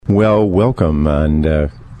Well, welcome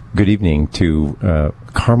and good evening to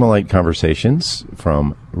Carmelite Conversations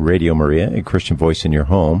from Radio Maria, a Christian voice in your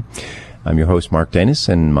home. I'm your host, Mark Danis,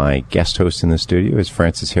 and my guest host in the studio is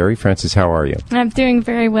Frances Harry. Frances, how are you? I'm doing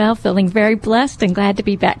very well, feeling very blessed, and glad to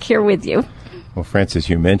be back here with you. Well, Frances,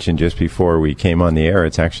 you mentioned just before we came on the air,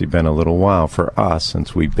 it's actually been a little while for us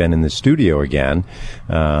since we've been in the studio again.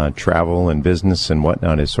 Travel and business and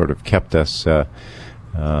whatnot has sort of kept us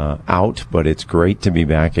out, but it's great to be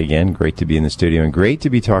back again, great to be in the studio, and great to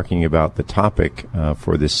be talking about the topic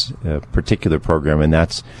for this particular program, and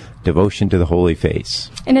that's devotion to the Holy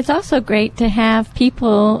Face. And it's also great to have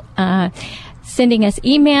people sending us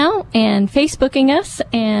email and Facebooking us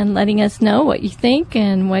and letting us know what you think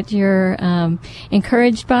and what you're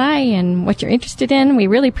encouraged by and what you're interested in. We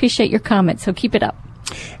really appreciate your comments, so keep it up.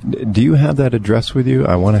 Do you have that address with you?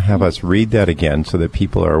 I want to have us read that again so that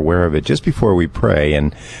people are aware of it just before we pray,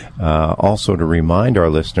 and also to remind our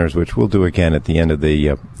listeners, which we'll do again at the end of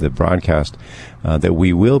the broadcast, that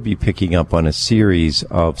we will be picking up on a series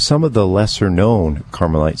of some of the lesser-known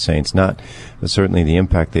Carmelite saints. Not certainly the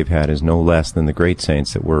impact they've had is no less than the great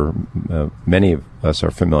saints that many of us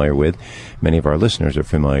are familiar with, many of our listeners are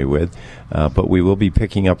familiar with, but we will be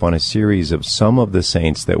picking up on a series of some of the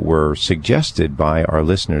saints that were suggested by our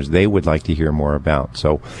listeners they would like to hear more about.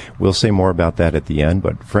 So we'll say more about that at the end,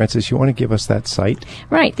 but Frances, you want to give us that site?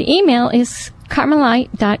 Right. The email is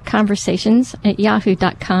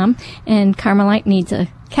carmelite.conversations@yahoo.com, and Carmelite needs a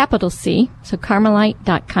capital C, so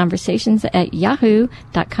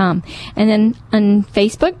carmelite.conversations@yahoo.com. And then on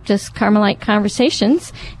Facebook, just Carmelite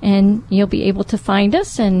Conversations, and you'll be able to find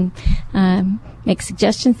us and make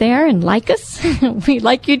suggestions there and like us. We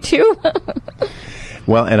like you too.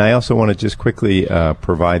 Well, and I also want to just quickly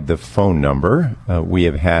provide the phone number. We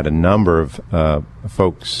have had a number of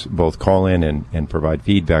folks both call in and provide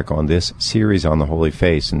feedback on this series on the Holy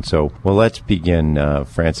Face. And so, well, let's begin,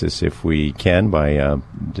 Frances, if we can, by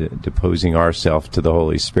deposing ourselves to the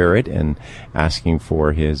Holy Spirit and asking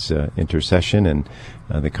for His intercession and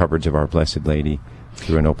the coverage of our Blessed Lady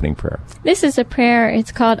through an opening prayer. This is a prayer.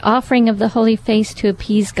 It's called Offering of the Holy Face to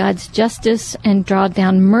appease God's justice and draw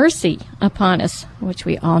down mercy upon us, which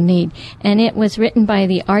we all need. And it was written by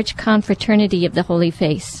the Archconfraternity of the Holy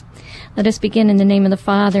Face. Let us begin in the name of the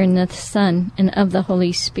Father, and of the Son, and of the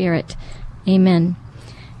Holy Spirit. Amen.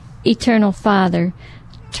 Eternal Father,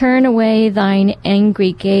 turn away thine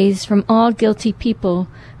angry gaze from all guilty people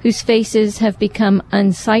whose faces have become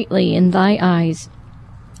unsightly in thy eyes.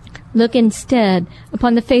 Look instead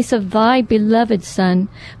upon the face of thy beloved Son,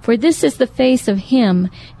 for this is the face of him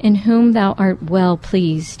in whom thou art well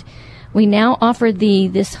pleased. We now offer thee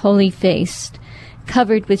this holy face,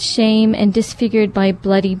 covered with shame and disfigured by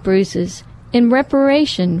bloody bruises, in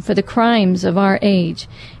reparation for the crimes of our age,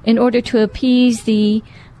 in order to appease thee,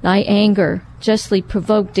 thy anger justly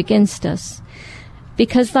provoked against us.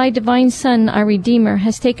 Because thy divine Son, our Redeemer,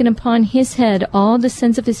 has taken upon his head all the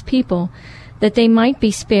sins of his people, that they might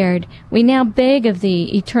be spared, we now beg of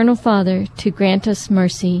thee, Eternal Father, to grant us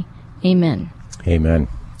mercy. Amen. Amen.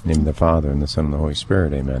 In the name of the Father, and the Son, and the Holy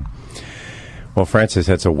Spirit. Amen. Well, Frances,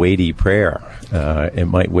 that's a weighty prayer. It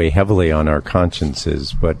might weigh heavily on our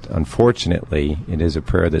consciences, but unfortunately, it is a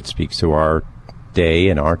prayer that speaks to our day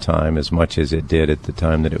and our time as much as it did at the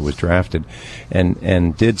time that it was drafted,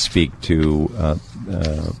 and did speak to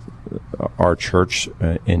our church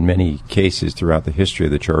in many cases throughout the history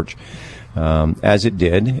of the church. As it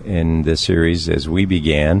did in the series as we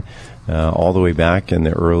began, all the way back in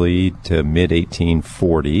the early to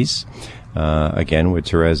mid-1840s, again with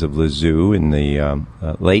Therese of Lisieux in the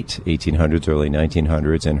late 1800s, early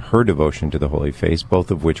 1900s, and her devotion to the Holy Face,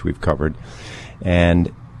 both of which we've covered.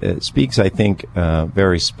 And it speaks, I think,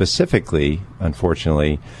 very specifically,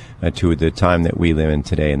 unfortunately, to the time that we live in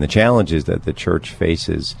today and the challenges that the Church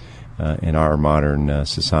faces in our modern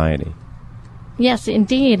society. Yes,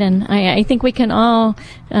 indeed, and I think we can all,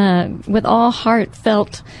 with all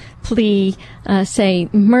heartfelt plea, say,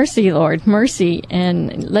 mercy, Lord, mercy,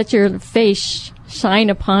 and let your face shine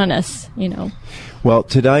upon us, you know. Well,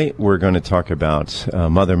 today we're going to talk about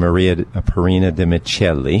Mother Maria Perina de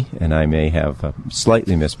Micheli, and I may have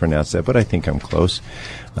slightly mispronounced that, but I think I'm close.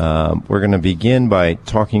 We're going to begin by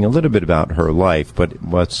talking a little bit about her life, but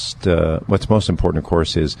what's most important, of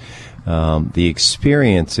course, is the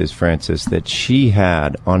experiences, Frances, that she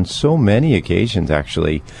had on so many occasions,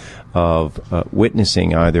 actually, of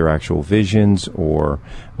witnessing either actual visions or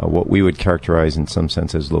what we would characterize in some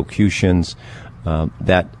sense as locutions,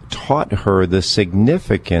 that taught her the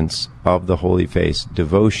significance of the Holy Face,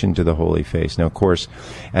 devotion to the Holy Face. Now, of course,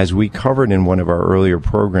 as we covered in one of our earlier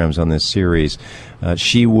programs on this series,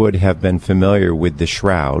 she would have been familiar with the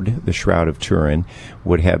Shroud of Turin,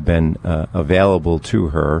 would have been available to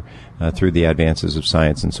her through the advances of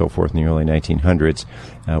science and so forth in the early 1900s.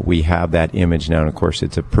 We have that image now, and of course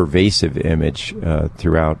it's a pervasive image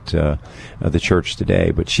throughout the church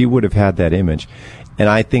today, but she would have had that image. And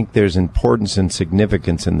I think there's importance and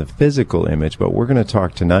significance in the physical image, but we're going to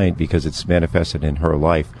talk tonight, because it's manifested in her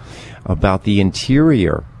life, about the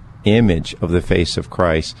interior image of the face of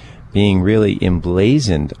Christ being really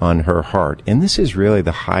emblazoned on her heart. And this is really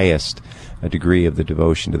the highest degree of the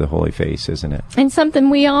devotion to the Holy Face, isn't it? And something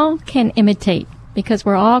we all can imitate, because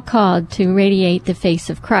we're all called to radiate the face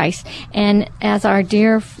of Christ. And as our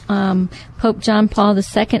dear Pope John Paul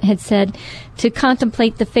II had said, to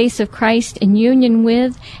contemplate the face of Christ in union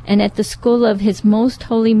with and at the school of his most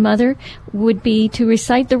holy mother would be to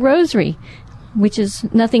recite the Rosary, which is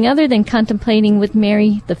nothing other than contemplating with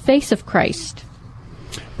Mary the face of Christ.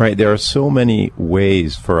 Right. There are so many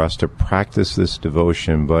ways for us to practice this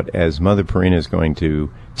devotion, but as Mother Perina is going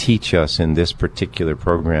to teach us in this particular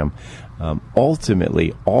program,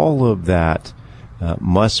 ultimately all of that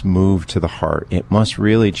must move to the heart. It must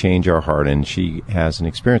really change our heart. And she has an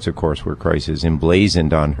experience, of course, where Christ is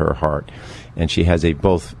emblazoned on her heart. And she has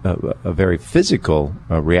both a very physical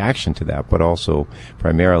reaction to that, but also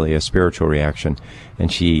primarily a spiritual reaction.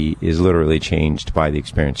 And she is literally changed by the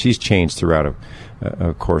experience. She's changed throughout,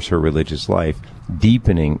 of course, her religious life,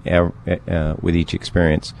 deepening with each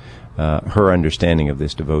experience her understanding of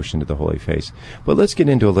this devotion to the Holy Face. But let's get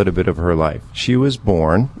into a little bit of her life. She was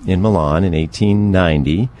born in Milan in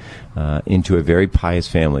 1890 into a very pious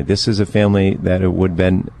family. This is a family that it would have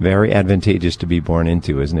been very advantageous to be born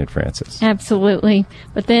into, isn't it, Frances? Absolutely.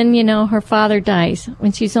 But then, her father dies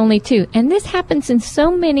when she's only 2. And this happens in so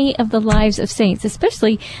many of the lives of saints,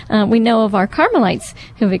 especially we know of our Carmelites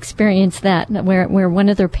who've experienced that, where one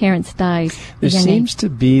of their parents dies. There seems to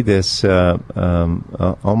be this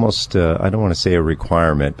almost, I don't want to say a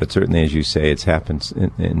requirement, but certainly, as you say, it's happened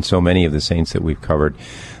in so many of the saints that we've covered.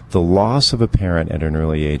 The loss of a parent at an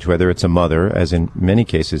early age, whether it's a mother, as in many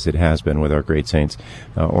cases it has been with our great saints,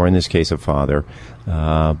 or in this case a father,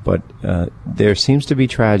 but there seems to be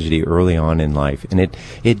tragedy early on in life. And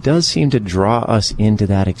it does seem to draw us into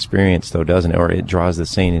that experience, though, doesn't it? Or it draws the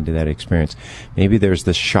saint into that experience. Maybe there's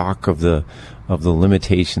the shock of the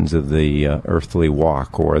limitations of the earthly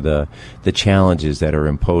walk, or the challenges that are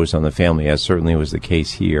imposed on the family, as certainly was the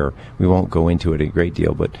case here. We won't go into it a great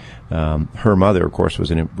deal, but her mother, of course,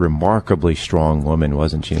 was a remarkably strong woman,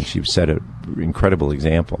 wasn't she? And she set an incredible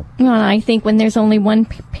example. Well, I think when there's only one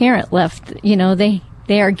parent left,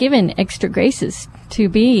 they are given extra graces to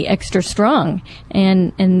be extra strong.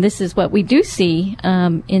 And this is what we do see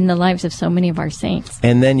in the lives of so many of our saints.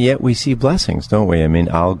 And then yet we see blessings, don't we? I mean,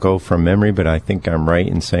 I'll go from memory, but I think I'm right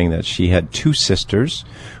in saying that she had 2 sisters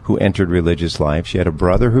who entered religious life. She had a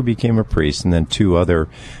brother who became a priest, and then 2 other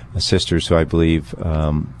sisters who I believe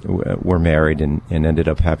were married and ended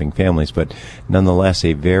up having families. But nonetheless,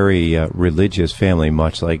 a very religious family,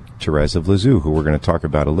 much like Therese of Lisieux, who we're going to talk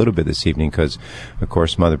about a little bit this evening, because, of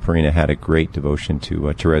course, Mother Perina had a great devotion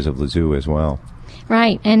to Therese of Lisieux as well.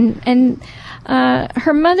 Right, and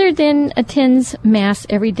her mother then attends Mass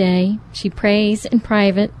every day. She prays in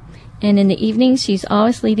private, and in the evening she's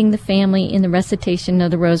always leading the family in the recitation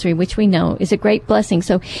of the Rosary, which we know is a great blessing.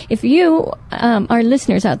 So if you, our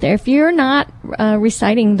listeners out there, if you're not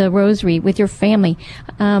reciting the Rosary with your family,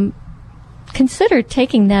 consider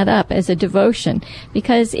taking that up as a devotion,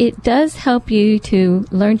 because it does help you to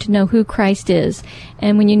learn to know who Christ is.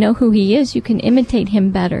 And when you know who he is, you can imitate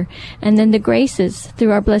him better. And then the graces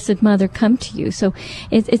through our Blessed Mother come to you. So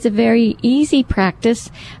it's a very easy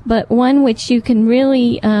practice, but one which you can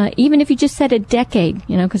really, even if you just set a decade,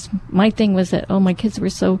 because my thing was that, my kids were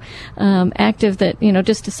so active that,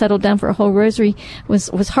 just to settle down for a whole rosary was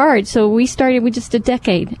hard. So we started with just a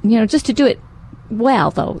decade, just to do it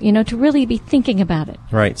well, though, to really be thinking about it.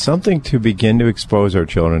 Right. Something to begin to expose our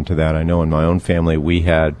children to that. I know in my own family we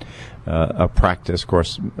had a practice. Of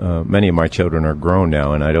course, many of my children are grown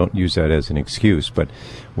now, and I don't use that as an excuse, but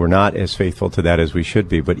we're not as faithful to that as we should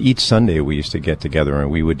be. But each Sunday we used to get together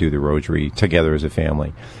and we would do the Rosary together as a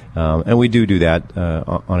family. And we do that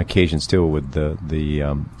on occasion still with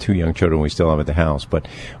the 2 young children we still have at the house. But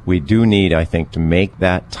we do need, I think, to make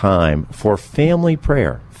that time for family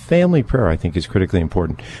prayer. Family prayer, I think, is critically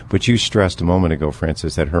important. But you stressed a moment ago,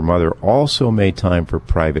 Frances, that her mother also made time for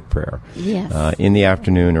private prayer. Yes. In the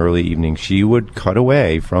afternoon, early evening evening, she would cut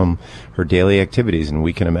away from her daily activities. And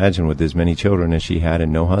we can imagine with as many children as she had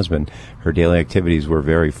and no husband, her daily activities were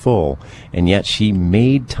very full. And yet she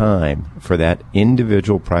made time for that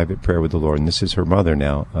individual private prayer with the Lord. And this is her mother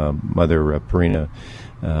now, Mother Purina,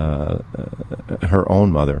 her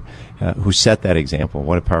own mother, who set that example.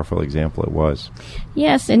 What a powerful example it was.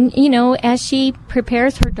 Yes, and as she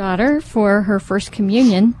prepares her daughter for her first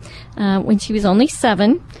communion, when she was only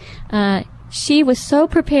 7, she was so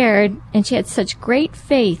prepared, and she had such great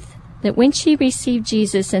faith that when she received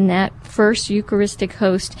Jesus in that first Eucharistic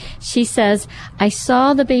host, she says, "I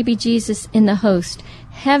saw the baby Jesus in the host,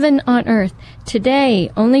 heaven on earth.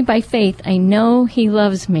 Today, only by faith, I know he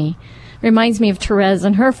loves me." Reminds me of Therese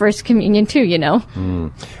and her first communion, too,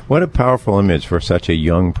 What a powerful image for such a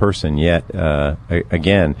young person, yet,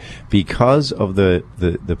 again, because of the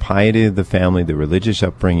piety of the family, the religious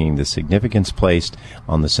upbringing, the significance placed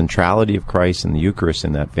on the centrality of Christ and the Eucharist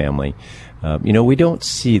in that family, we don't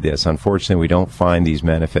see this. Unfortunately, we don't find these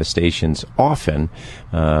manifestations often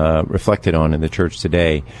reflected on in the church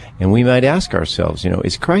today. And we might ask ourselves,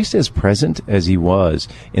 is Christ as present as he was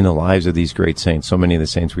in the lives of these great saints? So many of the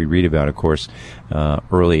saints we read about, of course,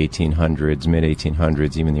 early 1800s,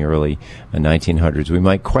 mid-1800s, even the early 1900s. We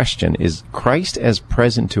might question, is Christ as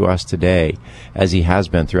present to us today as he has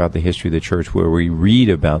been throughout the history of the church where we read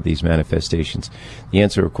about these manifestations? The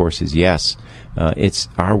answer, of course, is yes. It's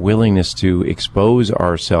our willingness to expose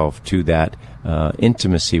ourselves to that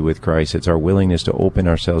intimacy with Christ. It's our willingness to open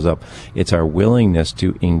ourselves up. It's our willingness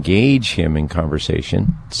to engage him in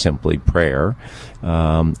conversation, simply prayer,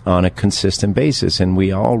 on a consistent basis. And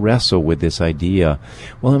we all wrestle with this idea,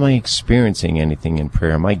 well, am I experiencing anything in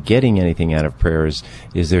prayer? Am I getting anything out of prayer?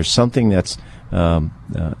 Is there something that's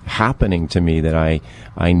happening to me that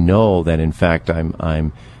I know that, in fact,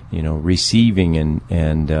 I'm receiving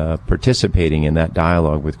and participating in that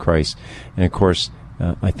dialogue with Christ? And of course,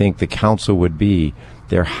 I think the counsel would be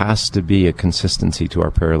there has to be a consistency to our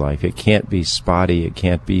prayer life. It can't be spotty. It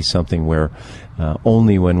can't be something where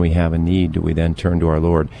only when we have a need do we then turn to our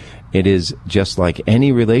Lord. It is just like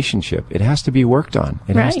any relationship. It has to be worked on.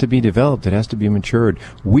 It has to be developed. It has to be matured.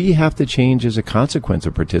 We have to change as a consequence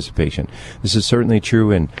of participation. This is certainly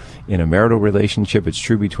true in a marital relationship. It's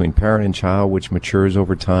true between parent and child, which matures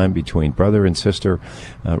over time. Between brother and sister,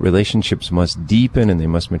 relationships must deepen and they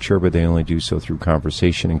must mature, but they only do so through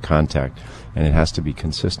conversation and contact, and it has to be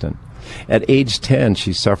consistent. At age 10,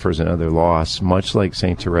 she suffers another loss, much like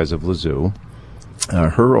St. Therese of Lisieux.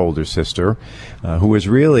 Her older sister, who was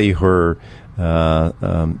really her,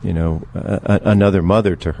 another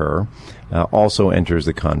mother to her, also enters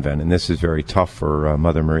the convent. And this is very tough for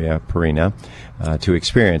Mother Maria Purina to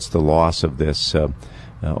experience the loss of this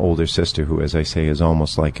older sister who, as I say, is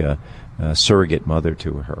almost like a surrogate mother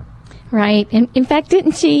to her. Right. And in fact,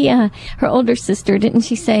 didn't she, her older sister, didn't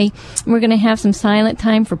she say, we're going to have some silent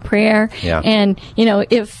time for prayer? Yeah. And,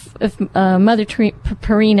 if Mother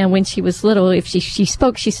Purina, when she was little, if she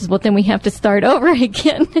spoke, she says, well, then we have to start over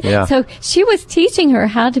again. Yeah. So she was teaching her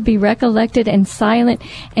how to be recollected and silent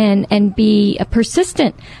and be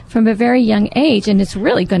persistent from a very young age. And it's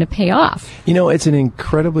really going to pay off. It's an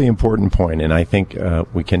incredibly important point, and I think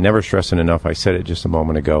we can never stress it enough. I said it just a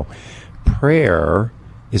moment ago. Prayer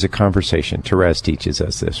is a conversation. Therese teaches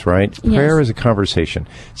us this, right? Yes. Prayer is a conversation.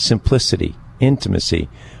 Simplicity, intimacy,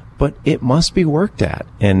 but it must be worked at.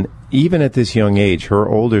 And even at this young age, her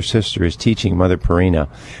older sister is teaching Mother Purina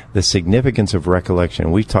the significance of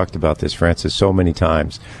recollection. We've talked about this, Francis, so many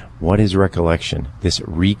times. What is recollection? This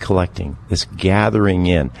recollecting, this gathering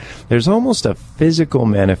in. There's almost a physical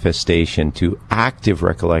manifestation to active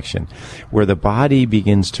recollection where the body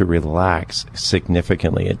begins to relax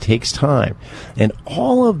significantly. It takes time. And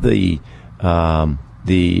all of the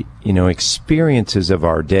experiences of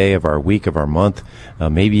our day, of our week, of our month,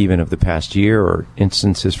 maybe even of the past year, or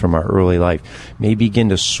instances from our early life may begin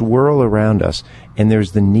to swirl around us. And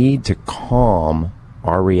there's the need to calm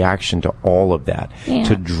our reaction to all of that,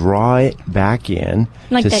 to draw it back in,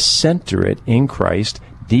 like to center it in Christ,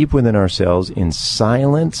 deep within ourselves, in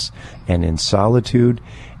silence and in solitude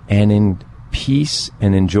and in peace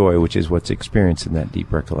and in joy, which is what's experienced in that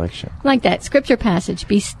deep recollection. Like that scripture passage,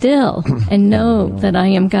 be still and know that I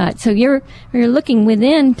am God. So you're looking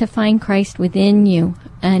within to find Christ within you,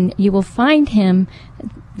 and you will find him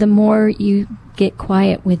the more you get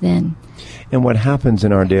quiet within. And what happens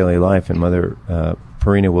in our daily life, and Mother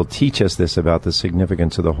Purina will teach us this about the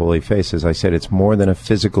significance of the Holy Face. As I said, it's more than a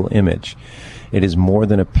physical image. It is more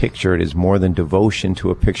than a picture. It is more than devotion to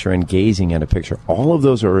a picture and gazing at a picture. All of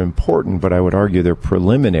those are important, but I would argue they're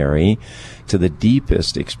preliminary to the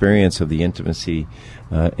deepest experience of the intimacy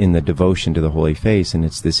in the devotion to the Holy Face, and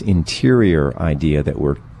it's this interior idea that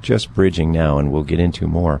we're just bridging now, and we'll get into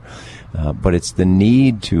more. But it's the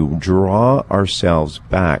need to draw ourselves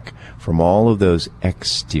back from all of those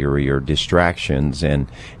exterior distractions and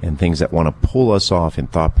things that want to pull us off in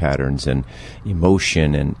thought patterns and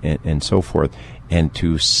emotion and so forth, and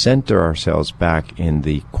to center ourselves back in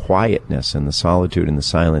the quietness and the solitude and the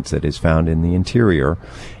silence that is found in the interior.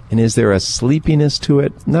 And is there a sleepiness to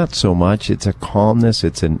it? Not so much. It's a calmness.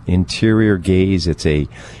 It's an interior gaze. It's a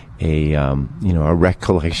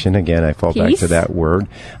recollection. Again, I fall back to that word,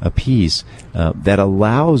 a peace that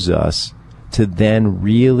allows us to then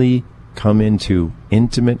really come into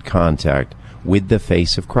intimate contact with the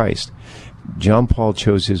face of Christ. John Paul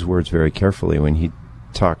chose his words very carefully when he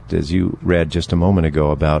talked, as you read just a moment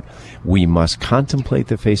ago, about we must contemplate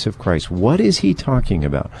the face of Christ. What is he talking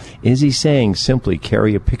about? Is he saying simply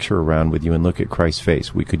carry a picture around with you and look at Christ's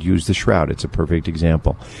face? We could use the shroud. It's a perfect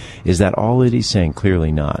example. Is that all that he's saying?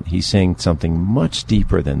 Clearly not. He's saying something much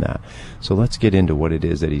deeper than that. So let's get into what it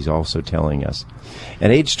is that he's also telling us.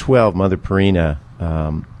 At age 12, Mother Perina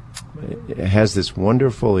has this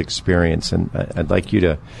wonderful experience, and I'd like you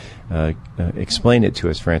to explain it to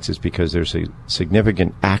us, Francis, because there's a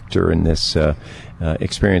significant actor in this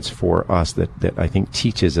experience for us that I think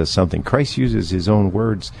teaches us something. Christ uses his own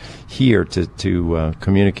words here to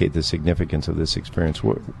communicate the significance of this experience.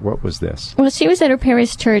 What was this? Well, she was at her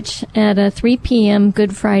parish church at a 3 p.m.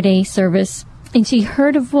 Good Friday service, and she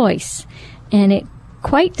heard a voice, and it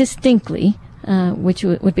quite distinctly, which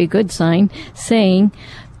would be a good sign, saying,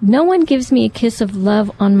 "No one gives me a kiss of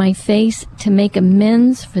love on my face to make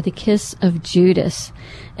amends for the kiss of Judas."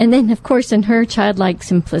 And then, of course, in her childlike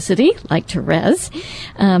simplicity, like Therese,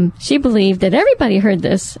 she believed that everybody heard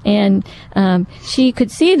this, and she could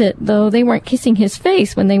see that, though they weren't kissing his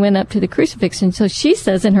face when they went up to the crucifixion. So she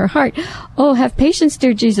says in her heart, "Oh, have patience,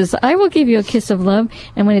 dear Jesus. I will give you a kiss of love."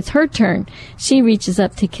 And when it's her turn, she reaches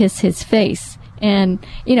up to kiss his face. And,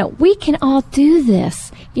 we can all do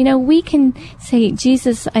this. We can say,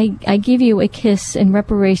 "Jesus, I give you a kiss in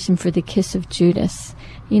reparation for the kiss of Judas,"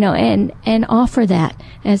 and offer that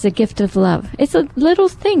as a gift of love. It's a little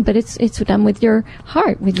thing, but it's done with your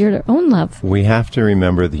heart, with your own love. We have to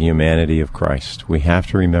remember the humanity of Christ. We have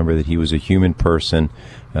to remember that he was a human person,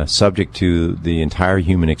 subject to the entire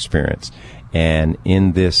human experience. And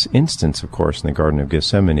in this instance, of course, in the Garden of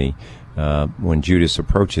Gethsemane, when Judas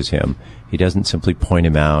approaches him, he doesn't simply point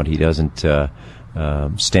him out. He doesn't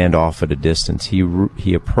stand off at a distance.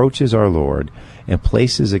 He approaches our Lord and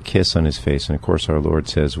places a kiss on his face. And, of course, our Lord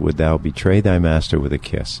says, "Would thou betray thy master with a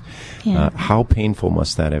kiss?" Yeah. How painful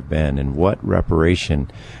must that have been? And what reparation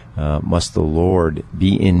must the Lord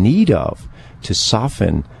be in need of to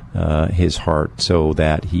soften his heart so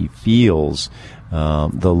that he feels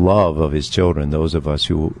the love of his children, those of us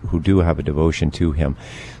who do have a devotion to him.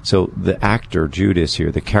 So the actor, Judas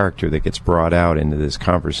here, the character that gets brought out into this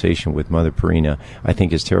conversation with Mother Perina, I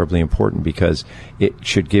think is terribly important, because it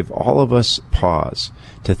should give all of us pause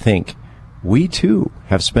to think, we too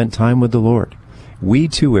have spent time with the Lord. We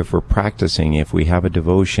too, if we're practicing, if we have a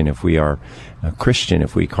devotion, if we are a Christian,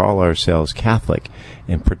 if we call ourselves Catholic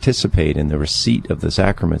and participate in the receipt of the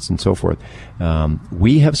sacraments and so forth,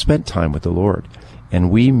 we have spent time with the Lord. And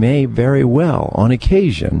we may very well, on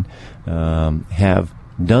occasion, have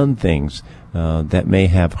done things that may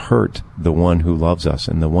have hurt the one who loves us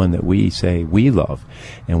and the one that we say we love.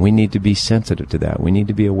 And we need to be sensitive to that. We need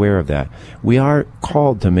to be aware of that. We are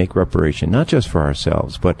called to make reparation, not just for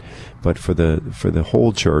ourselves, but for the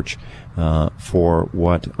whole church, for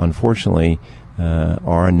what unfortunately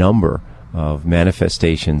are a number of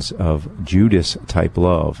manifestations of Judas-type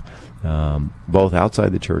love, both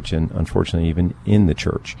outside the church and unfortunately even in the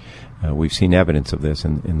church. We've seen evidence of this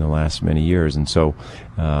in the last many years. And so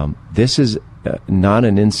this is not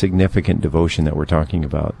an insignificant devotion that we're talking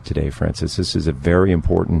about today, Francis. This is a very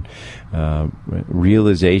important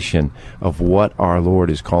realization of what our Lord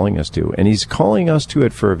is calling us to. And he's calling us to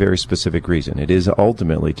it for a very specific reason. It is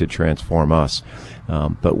ultimately to transform us.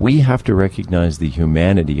 But we have to recognize the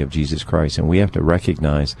humanity of Jesus Christ, and we have to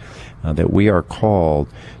recognize that we are called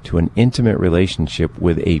to an intimate relationship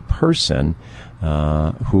with a person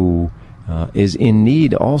who is in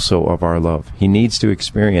need also of our love. He needs to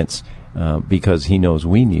experience, because he knows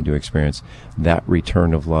we need to experience, that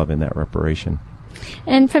return of love and that reparation.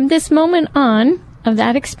 And from this moment on, of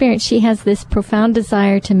that experience, she has this profound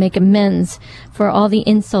desire to make amends for all the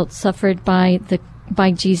insults suffered by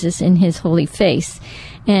Jesus in his holy face.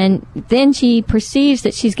 And then she perceives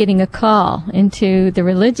that she's getting a call into the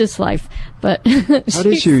religious life. But how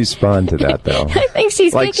did she respond to that, though? I think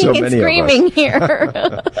she's like kicking so and screaming here.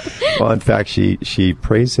 Well, in fact, she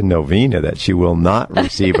prays in novena that she will not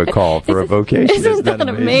receive a call for a vocation. Isn't that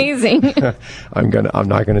amazing? I'm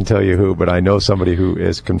not going to tell you who, but I know somebody who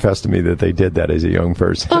has confessed to me that they did that as a young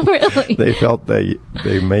person. Oh, really? They felt they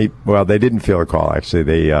didn't feel a call.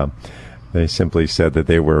 Actually, they simply said that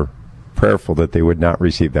they were prayerful that they would not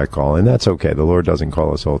receive that call, and that's okay. The Lord doesn't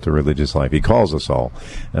call us all to religious life. He calls us all,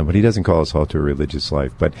 but He doesn't call us all to a religious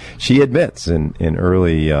life. But she admits in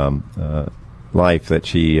early life that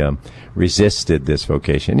she resisted this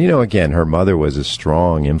vocation. Again, her mother was a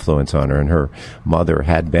strong influence on her, and her mother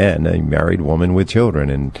had been a married woman with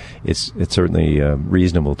children, and it's certainly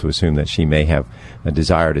reasonable to assume that she may have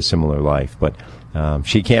desired a similar life, but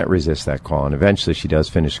she can't resist that call, and eventually she does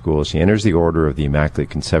finish school. She enters the Order of the Immaculate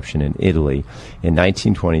Conception in Italy in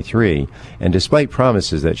 1923, and despite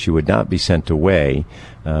promises that she would not be sent away,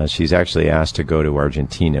 she's actually asked to go to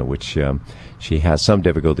Argentina, which she has some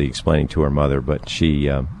difficulty explaining to her mother, but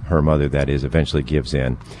her mother, that is, eventually gives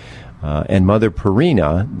in. And Mother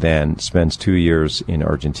Perina then spends 2 years in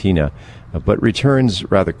Argentina, but returns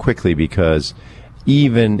rather quickly because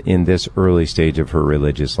even in this early stage of her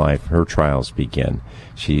religious life, her trials begin.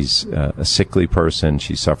 She's a sickly person.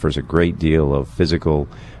 She suffers a great deal of physical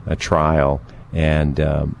trial and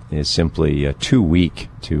is simply too weak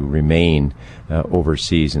to remain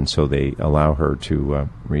overseas, and so they allow her to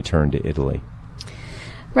return to Italy.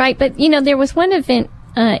 Right, but there was one event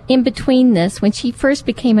in between this, when she first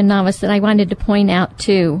became a novice, that I wanted to point out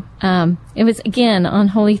too. It was again on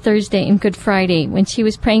Holy Thursday and Good Friday when she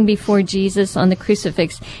was praying before Jesus on the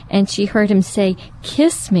crucifix, and she heard him say,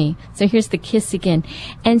 "Kiss me." So here's the kiss again.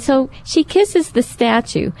 And so she kisses the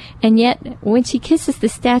statue, and yet when she kisses the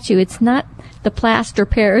statue, it's not the plaster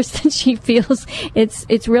Paris that she feels.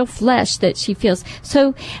 It's real flesh that she feels.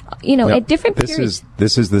 So, at different periods.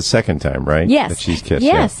 This is the second time, right? Yes. That she's kissed.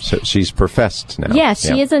 Yes. Yeah. So she's professed now. Yes,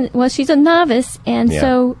 she is. She's a novice, and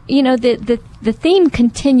so the theme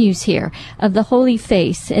continues here of the holy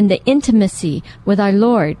face and the intimacy with our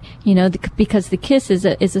Lord. Because the kiss is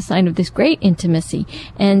a sign of this great intimacy,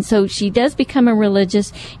 and so she does become a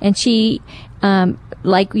religious, and she.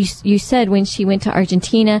 Like you said, when she went to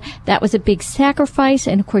Argentina, that was a big sacrifice,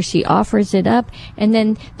 and of course she offers it up, and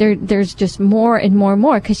then there's just more and more and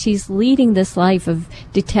more, because she's leading this life of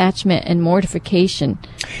detachment and mortification.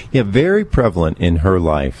 Yeah, very prevalent in her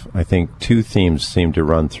life. I think two themes seem to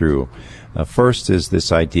run through. First is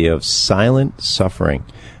this idea of silent suffering.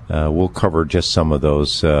 We'll cover just some of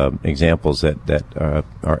those examples that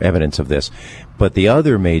are evidence of this. But the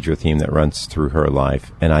other major theme that runs through her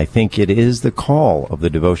life, and I think it is the call of the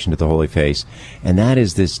devotion to the Holy Face, and that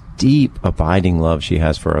is this deep, abiding love she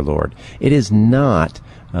has for our Lord. It is not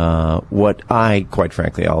what I, quite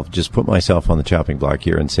frankly, I'll just put myself on the chopping block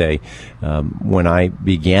here and say, when I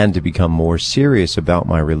began to become more serious about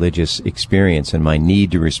my religious experience and my need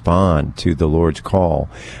to respond to the Lord's call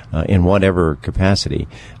in whatever capacity,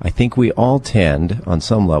 I think we all tend, on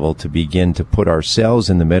some level, to begin to put ourselves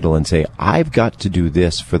in the middle and say, I've got to do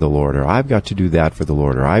this for the Lord, or I've got to do that for the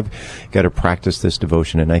Lord, or I've got to practice this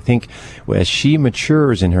devotion. And I think as she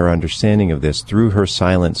matures in her understanding of this through her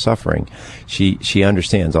silent suffering, she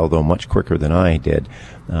understands, although much quicker than I did,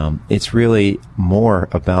 it's really more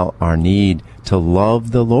about our need to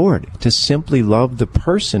love the Lord, to simply love the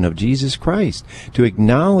person of Jesus Christ, to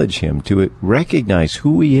acknowledge Him, to recognize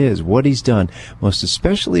who He is, what He's done, most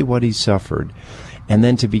especially what He's suffered, and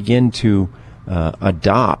then to begin to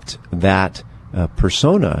adopt that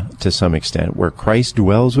persona to some extent, where Christ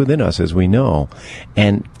dwells within us, as we know,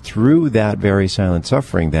 and through that very silent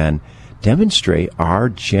suffering then demonstrate our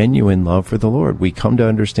genuine love for the Lord. We come to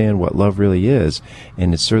understand what love really is,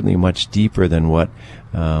 and it's certainly much deeper than what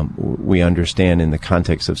we understand in the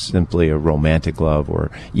context of simply a romantic love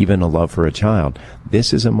or even a love for a child.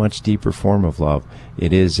 This is a much deeper form of love.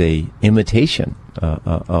 It is a imitation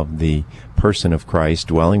of the person of Christ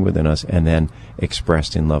dwelling within us and then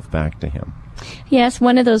expressed in love back to Him. Yes,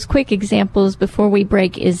 one of those quick examples before we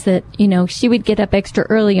break is that, she would get up extra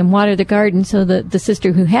early and water the garden so the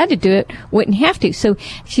sister who had to do it wouldn't have to. So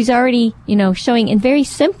she's already, showing in very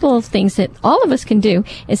simple things that all of us can do,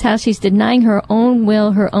 is how she's denying her own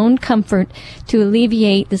will, her own comfort to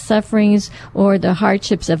alleviate the sufferings or the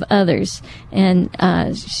hardships of others. And,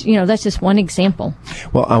 that's just one example.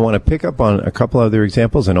 Well, I want to pick up on a couple other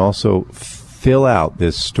examples and also fill out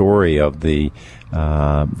this story of the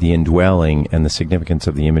indwelling and the significance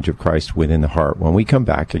of the image of Christ within the heart. When we come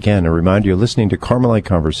back, again, a reminder, you're listening to Carmelite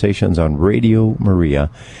Conversations on Radio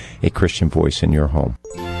Maria, a Christian voice in your home.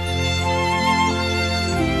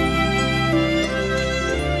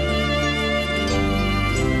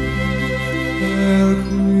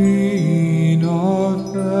 Queen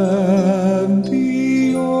of them,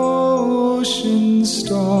 the ocean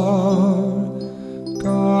star,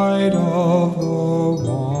 guide of the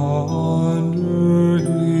wanderer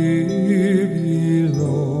here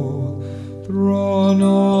below, thrown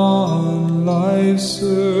on life's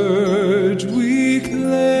surge, we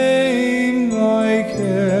claim thy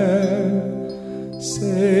care.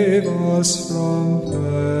 Save us from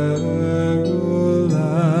peril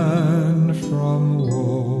and from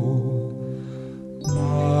woe.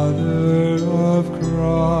 Mother of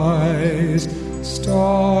Christ,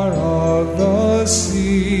 star of the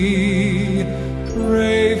sea,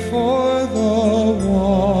 pray for the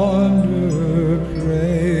wanderer,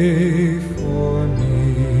 pray for me.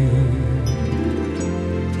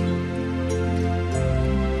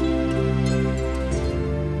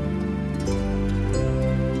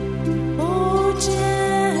 O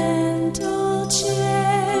gentle,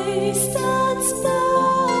 chaste, and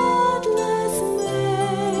spotless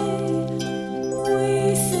Maid,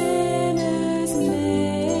 we sinners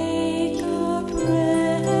make a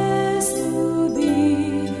prayer to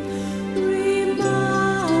thee.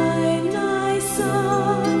 Remind thy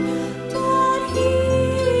Son that he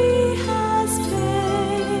has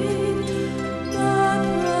paid the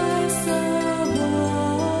price of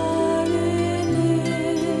our iniquity.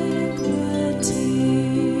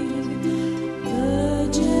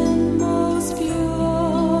 Virgin most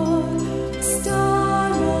pure,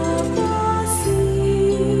 star of the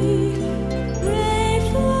sea, pray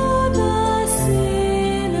for the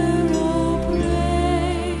sinner, oh,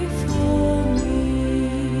 pray for me.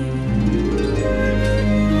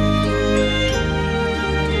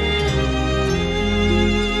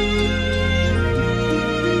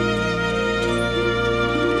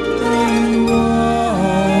 And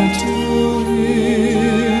woe to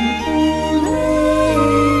him who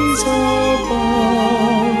reigns above,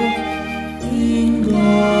 in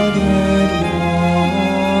God and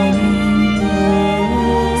one in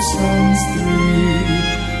persons three,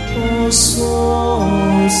 O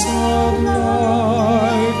source of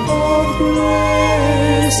life, of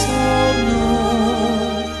grace, of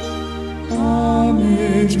love.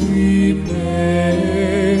 Homage we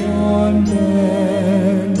pay on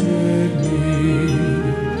bended knee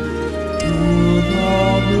to the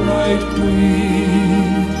bright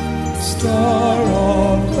Queen, star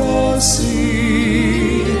of the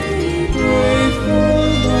sea. Pray for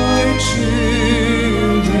thy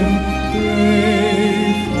children,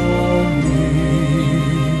 pray for me.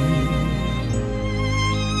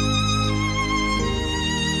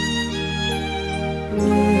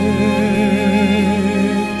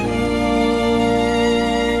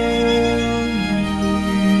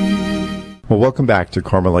 Well, welcome back to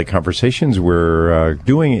Carmelite Conversations. We're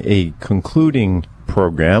doing a concluding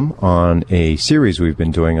program on a series we've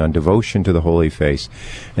been doing on devotion to the Holy Face,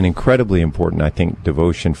 an incredibly important, I think,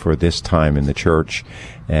 devotion for this time in the Church,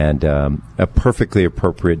 and a perfectly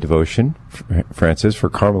appropriate devotion, Francis, for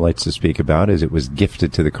Carmelites to speak about, as it was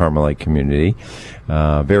gifted to the Carmelite community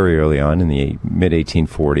very early on in the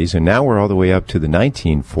mid-1840s, and now we're all the way up to the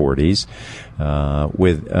 1940s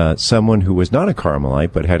with someone who was not a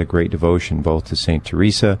Carmelite but had a great devotion both to St.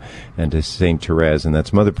 Teresa and to St. Therese, and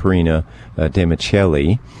that's Mother Perina de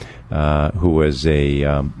Micheli, who was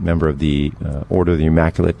a member of the Order of the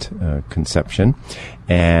Immaculate Conception,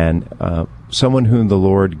 and someone whom the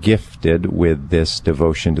Lord gifted with this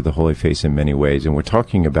devotion to the Holy Face in many ways. And we're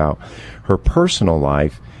talking about her personal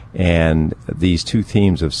life and these two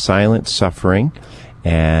themes of silent suffering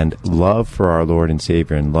and love for our Lord and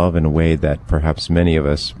Savior, and love in a way that perhaps many of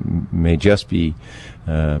us may just be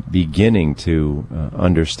beginning to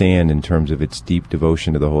understand in terms of its deep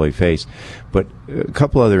devotion to the Holy Face. But a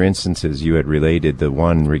couple other instances you had related, the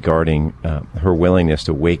one regarding her willingness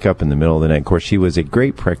to wake up in the middle of the night. Of course, she was a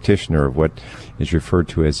great practitioner of what is referred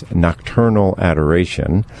to as nocturnal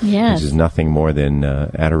adoration, Yes. which is nothing more than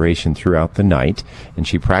adoration throughout the night. And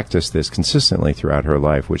she practiced this consistently throughout her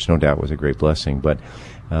life, which no doubt was a great blessing. But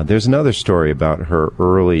There's another story about her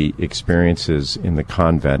early experiences in the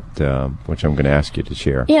convent, which I'm going to ask you to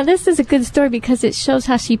share. Yeah, this is a good story because it shows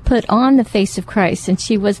how she put on the face of Christ, and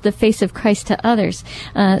she was the face of Christ to others.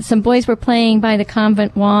 Some boys were playing by the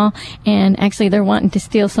convent wall, and actually they're wanting to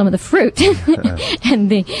steal some of the fruit. And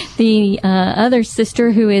the other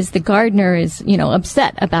sister, who is the gardener, is,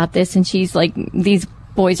 upset about this, and she's like, these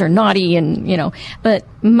boys are naughty, and but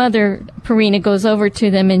Mother Perina goes over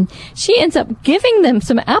to them, and she ends up giving them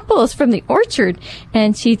some apples from the orchard.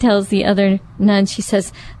 And she tells the other nun, she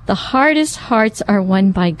says, "The hardest hearts are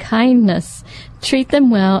won by kindness. Treat them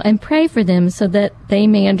well and pray for them so that they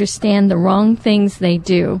may understand the wrong things they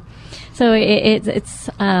do." So it's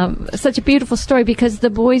such a beautiful story because the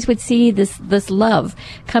boys would see this love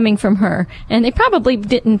coming from her, and they probably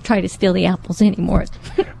didn't try to steal the apples anymore.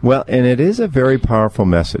 Well, and it is a very powerful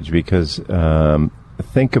message because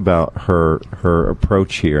think about her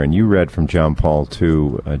approach here, and you read from John Paul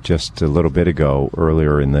II just a little bit ago,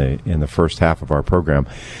 earlier in the first half of our program,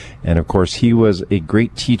 and of course he was a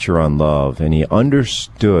great teacher on love, and he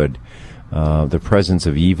understood the presence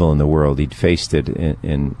of evil in the world. He'd faced it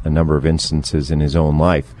in a number of instances in his own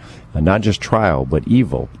life, not just trial, but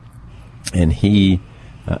evil. And he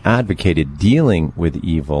advocated dealing with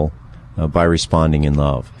evil by responding in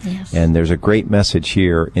love. Yes. And there's a great message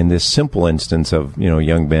here in this simple instance of,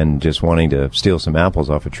 young Ben just wanting to steal some apples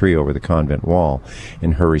off a tree over the convent wall,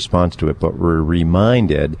 in her response to it. But we're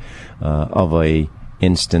reminded of a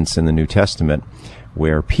instance in the New Testament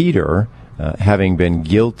where Peter, having been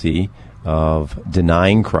guilty of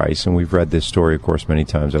denying Christ, and we've read this story, of course, many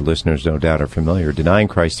times. Our listeners, no doubt, are familiar. Denying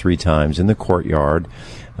Christ 3 times in the courtyard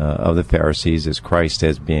of the Pharisees as Christ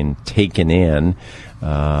has been taken in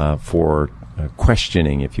for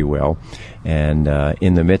questioning, if you will. And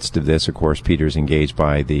in the midst of this, of course, Peter's engaged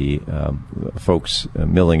by the folks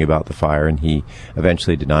milling about the fire, and he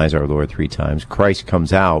eventually denies our Lord 3 times. Christ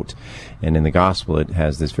comes out, and in the gospel it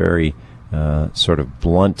has this very sort of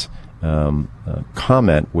blunt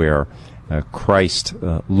comment where Christ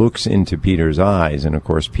looks into Peter's eyes, and of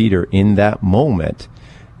course Peter in that moment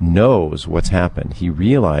knows what's happened. He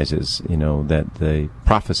realizes, that the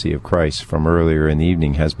prophecy of Christ from earlier in the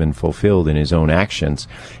evening has been fulfilled in his own actions,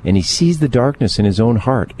 and he sees the darkness in his own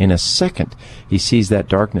heart. In a second, he sees that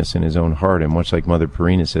darkness in his own heart, and much like Mother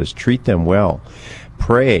Perina says, treat them well.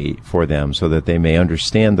 Pray for them so that they may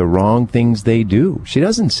understand the wrong things they do. She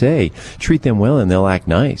doesn't say, treat them well and they'll act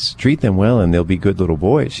nice. Treat them well and they'll be good little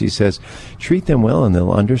boys. She says, treat them well and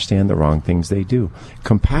they'll understand the wrong things they do.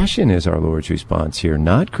 Compassion is our Lord's response here,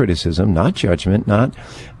 not criticism, not judgment, not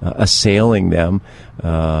assailing them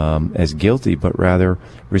as guilty, but rather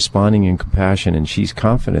responding in compassion. And she's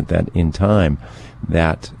confident that in time,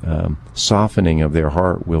 that softening of their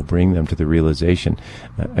heart will bring them to the realization.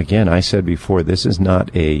 Again, I said before, this is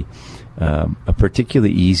not a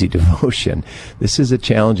particularly easy devotion. This is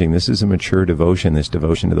a mature devotion, this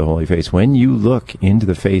devotion to the Holy Face. When you look into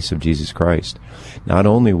the face of Jesus Christ, not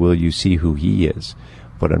only will you see who he is,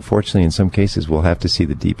 but unfortunately in some cases we'll have to see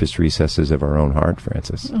the deepest recesses of our own heart,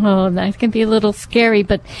 Frances. Oh, that can be a little scary,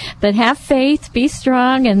 but have faith, be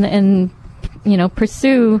strong, and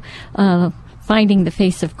pursue finding the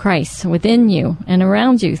face of Christ within you and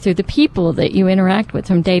around you through the people that you interact with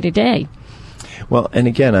from day to day. Well, and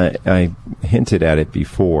again, I hinted at it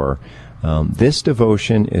before. This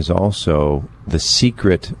devotion is also the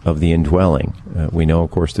secret of the indwelling. We know,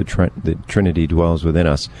 of course, the Trinity dwells within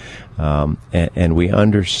us, and we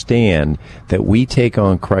understand that we take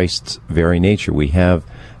on Christ's very nature. We have,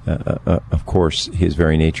 of course, his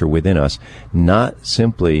very nature within us, not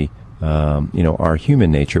simply our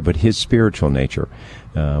human nature, but his spiritual nature,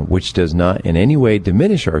 which does not in any way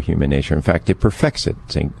diminish our human nature. In fact, it perfects it.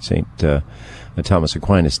 Saint Thomas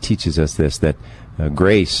Aquinas teaches us this, that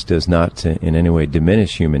grace does not in any way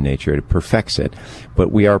diminish human nature. It perfects it.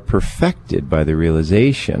 But we are perfected by the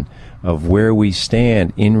realization of where we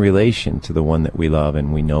stand in relation to the one that we love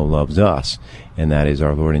and we know loves us, and that is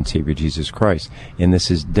our Lord and Savior Jesus Christ. And this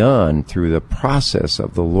is done through the process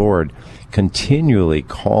of the Lord continually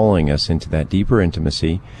calling us into that deeper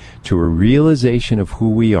intimacy, to a realization of who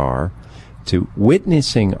we are, to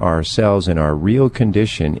witnessing ourselves in our real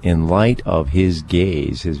condition in light of his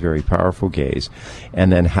gaze, his very powerful gaze,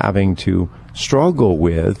 and then having to struggle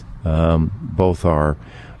with both our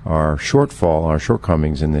shortfall, our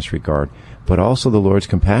shortcomings in this regard, but also the Lord's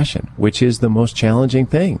compassion, which is the most challenging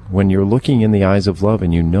thing. When you're looking in the eyes of love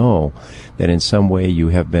and you know that in some way you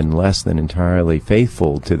have been less than entirely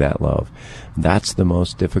faithful to that love, that's the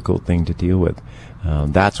most difficult thing to deal with.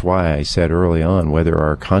 That's why I said early on, whether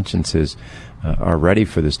our consciences are ready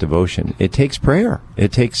for this devotion, it takes prayer.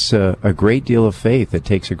 It takes a great deal of faith. It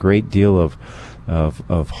takes a great deal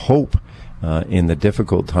of hope in the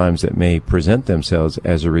difficult times that may present themselves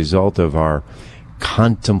as a result of our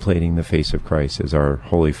contemplating the face of Christ, as our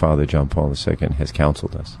Holy Father John Paul II has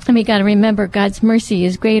counseled us. And we got to remember God's mercy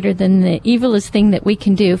is greater than the evilest thing that we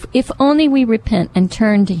can do, if only we repent and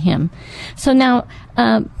turn to Him. So now,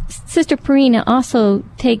 Sister Perina also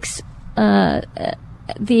takes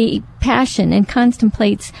the Passion and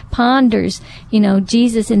contemplates, ponders,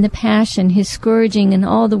 Jesus in the Passion, His scourging and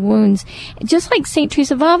all the wounds, just like St.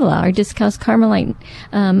 Teresa of Avila, our Discalced Carmelite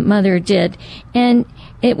mother, did. And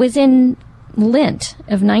it was in Lent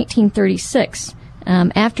of 1936,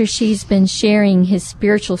 after she's been sharing his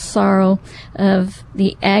spiritual sorrow of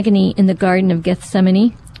the agony in the Garden of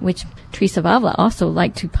Gethsemane, which Teresa of Avila also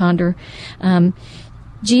liked to ponder.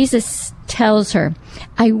 Jesus tells her,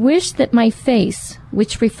 "I wish that my face,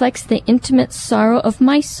 which reflects the intimate sorrow of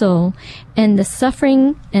my soul and the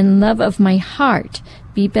suffering and love of my heart,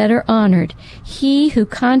 be better honored. He who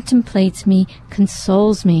contemplates me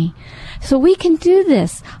consoles me." So we can do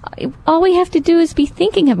this. All we have to do is be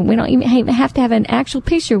thinking of Him. We don't even have to have an actual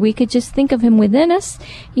picture. We could just think of Him within us,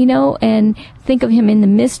 and think of Him in the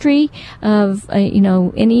mystery of,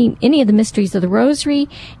 any of the mysteries of the Rosary,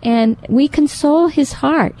 and we console His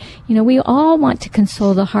heart. We all want to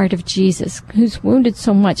console the heart of Jesus, who's wounded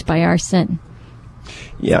so much by our sin.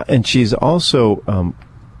 Yeah, and she's also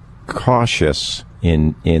cautious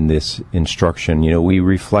in this instruction. We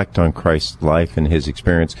reflect on Christ's life and His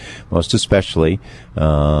experience, most especially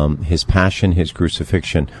His passion, His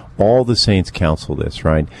crucifixion. All the saints counsel this,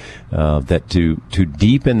 right? That to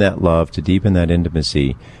deepen that love, to deepen that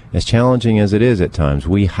intimacy, as challenging as it is at times,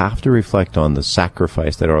 we have to reflect on the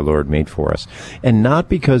sacrifice that our Lord made for us. And not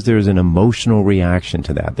because there's an emotional reaction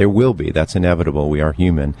to that. There will be. That's inevitable. We are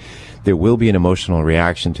human. There will be an emotional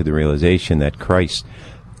reaction to the realization that Christ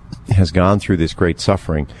has gone through this great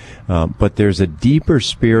suffering, but there's a deeper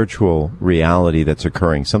spiritual reality that's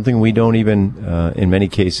occurring, something we don't even, in many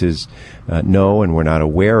cases, know and we're not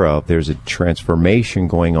aware of. There's a transformation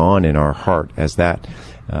going on in our heart as that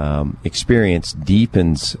experience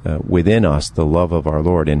deepens within us the love of our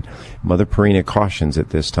Lord. And Mother Perina cautions at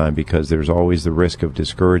this time because there's always the risk of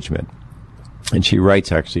discouragement. And she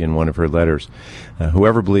writes, actually, in one of her letters,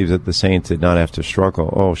 whoever believes that the saints did not have to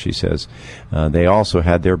struggle, she says, they also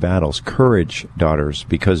had their battles. Courage, daughters,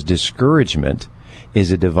 because discouragement is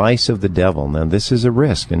a device of the devil. Now, this is a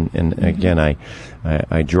risk. And again,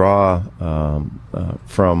 I draw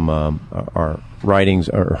from our writings,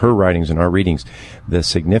 or her writings and our readings, the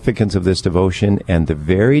significance of this devotion and the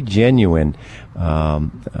very genuine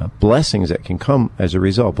blessings that can come as a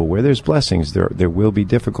result. But where there's blessings, there will be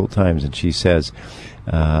difficult times. And she says,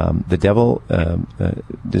 the devil,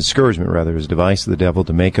 discouragement rather, is a device of the devil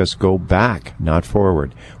to make us go back, not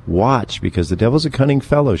forward. Watch, because the devil's a cunning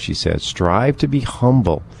fellow, she says. Strive to be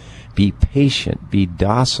humble, be patient, be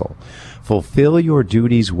docile. Fulfill your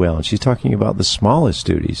duties well. And she's talking about the smallest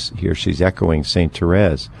duties. Here she's echoing St.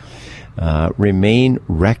 Therese. Remain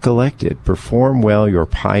recollected. Perform well your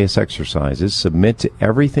pious exercises. Submit to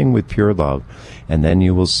everything with pure love. And then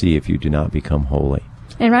you will see if you do not become holy.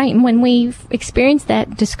 And right, and when we experience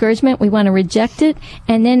that discouragement, we want to reject it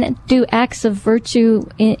and then do acts of virtue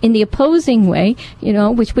in the opposing way,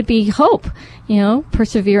 which would be hope,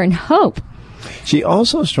 persevere in hope. She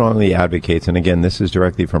also strongly advocates, and again, this is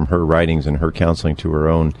directly from her writings and her counseling to her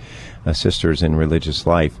own sisters in religious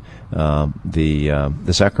life, the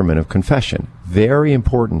sacrament of confession. Very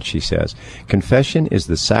important, she says. Confession is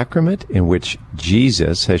the sacrament in which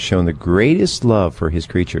Jesus has shown the greatest love for His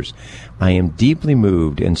creatures. I am deeply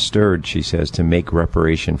moved and stirred, she says, to make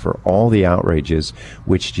reparation for all the outrages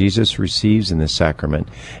which Jesus receives in this sacrament,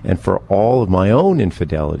 and for all of my own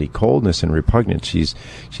infidelity, coldness, and repugnance. She's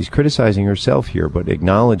criticizing herself here, but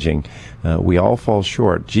acknowledging we all fall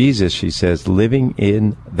short. Jesus, she says, living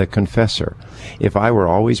in the confessor. If I were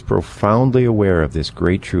always profoundly aware of this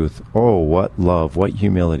great truth, what love, what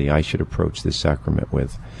humility I should approach this sacrament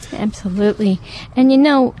with. Absolutely. And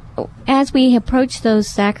as we approach those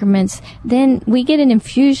sacraments, then we get an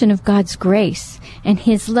infusion of God's grace and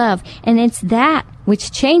His love, and it's that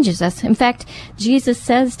which changes us. In fact, Jesus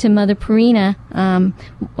says to Mother Perina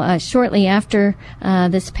shortly after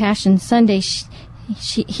this Passion Sunday,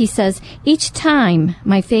 he says, each time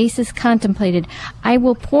my face is contemplated, I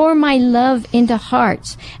will pour my love into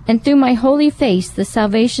hearts, and through my holy face, the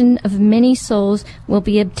salvation of many souls will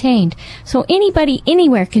be obtained. So anybody,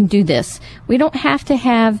 anywhere can do this. We don't have to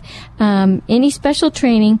have any special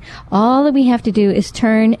training. All that we have to do is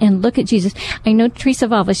turn and look at Jesus. I know Teresa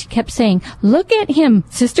Valva, she kept saying, look at him,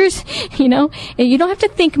 sisters. You know, you don't have to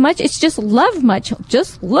think much. It's just love much.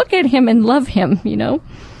 Just look at him and love him, you know.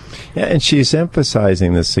 Yeah, and she's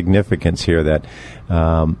emphasizing the significance here that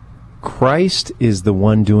Christ is the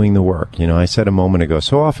one doing the work. You know, I said a moment ago,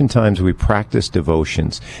 so oftentimes we practice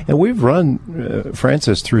devotions, and we've run,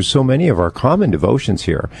 Frances, through so many of our common devotions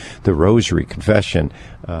here, the Rosary, Confession,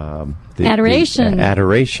 Adoration,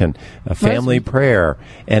 family prayer,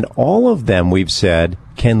 and all of them, we've said,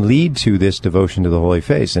 can lead to this devotion to the Holy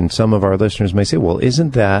Face. And some of our listeners may say, well,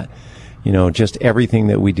 isn't that, you know, just everything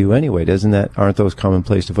that we do anyway? Aren't those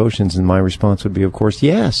commonplace devotions? And my response would be, of course,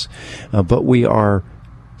 yes. But we are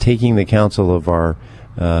taking the counsel of our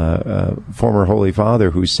former Holy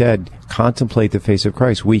Father, who said, contemplate the face of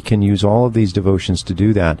Christ. We can use all of these devotions to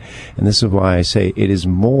do that. And this is why I say it is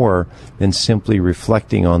more than simply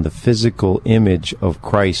reflecting on the physical image of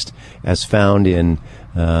Christ as found in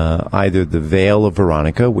either the veil of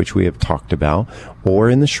Veronica, which we have talked about, or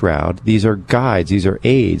in the shroud. These are guides, these are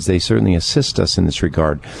aids. They certainly assist us in this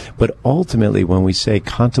regard. But ultimately, when we say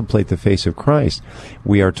contemplate the face of Christ,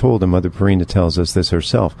 we are told, and Mother Perina tells us this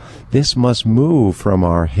herself, this must move from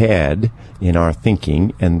our head in our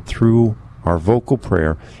thinking and through our vocal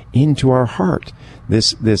prayer into our heart.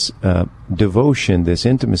 This devotion, this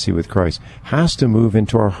intimacy with Christ has to move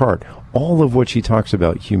into our heart. All of what she talks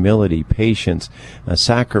about, humility, patience,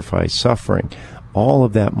 sacrifice, suffering, all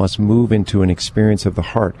of that must move into an experience of the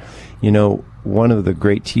heart. You know, one of the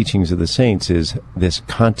great teachings of the saints is this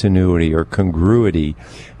continuity or congruity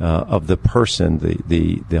of the person,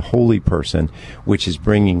 the holy person, which is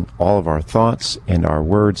bringing all of our thoughts and our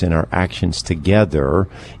words and our actions together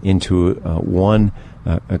into one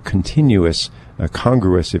continuous,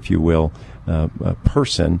 congruous, if you will,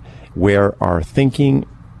 person, where our thinking,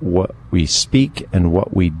 what we speak, and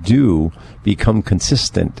what we do become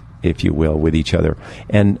consistent, if you will, with each other.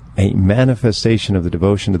 And a manifestation of the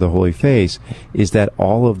devotion to the Holy Face is that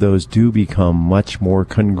all of those do become much more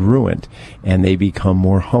congruent, and they become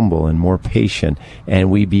more humble and more patient, and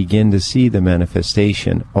we begin to see the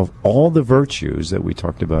manifestation of all the virtues that we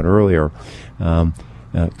talked about earlier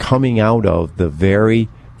coming out of the very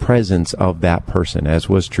presence of that person, as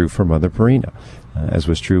was true for Mother Perina, as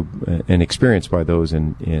was true and experienced by those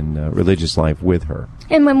in religious life with her.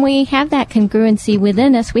 And when we have that congruency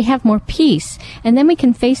within us, we have more peace. And then we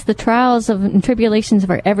can face the trials and tribulations of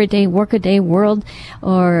our everyday, workaday world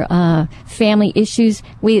or family issues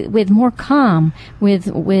with more calm, with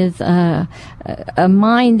a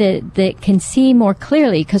mind that can see more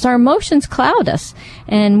clearly, because our emotions cloud us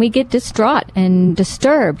and we get distraught and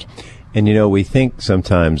disturbed. And, you know, we think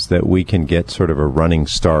sometimes that we can get sort of a running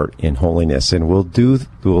start in holiness, and we'll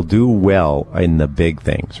do well in the big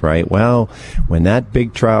things, right? Well, when that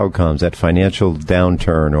big trial comes, that financial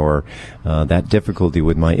downturn, or that difficulty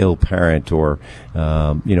with my ill parent, or,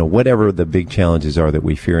 you know, whatever the big challenges are that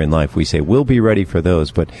we fear in life, we say, we'll be ready for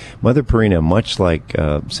those. But Mother Perina, much like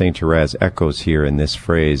St. Therese echoes here in this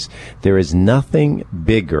phrase, there is nothing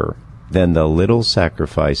bigger than the little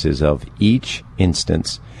sacrifices of each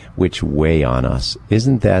instance which weigh on us.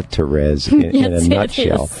 Isn't that, Therese, in Yes, a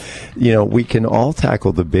nutshell? It You know, we can all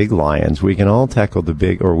tackle the big lions. We can all tackle the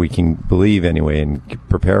big, or we can believe anyway and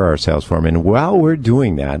prepare ourselves for them. And while we're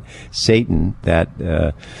doing that, Satan, that,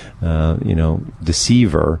 you know,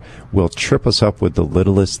 deceiver, will trip us up with the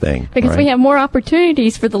littlest thing. Because right? we have more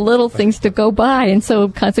opportunities for the little things to go by, and so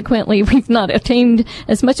consequently we've not attained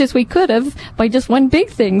as much as we could have by just one big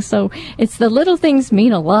thing. So it's the little things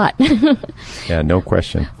mean a lot. Yeah, no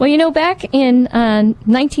question. Well, you know, back in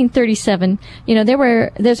 1937, you know,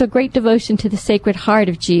 there's a great devotion to the Sacred Heart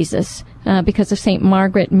of Jesus because of St.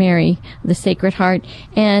 Margaret Mary, the Sacred Heart.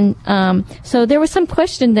 And so there was some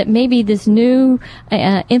question that maybe this new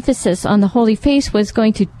emphasis on the Holy Face was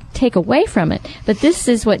going to take away from it. But this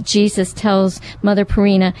is what Jesus tells Mother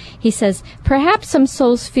Perina. He says, perhaps some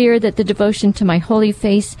souls fear that the devotion to my Holy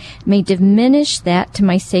Face may diminish that to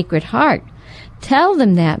my Sacred Heart. Tell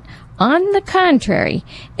them that, on the contrary,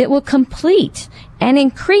 it will complete and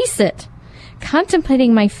increase it.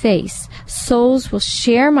 Contemplating my face, souls will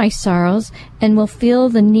share my sorrows and will feel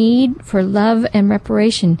the need for love and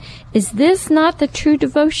reparation. Is this not the true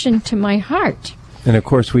devotion to my heart? And of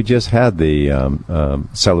course, we just had the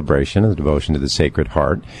celebration of the devotion to the Sacred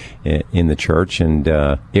Heart in the church, and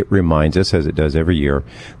it reminds us, as it does every year,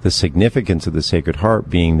 the significance of the Sacred Heart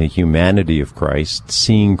being the humanity of Christ,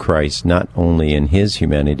 seeing Christ not only in his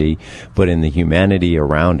humanity, but in the humanity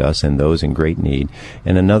around us and those in great need.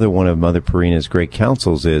 And another one of Mother Perina's great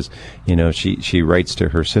counsels is, she writes to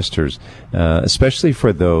her sisters, especially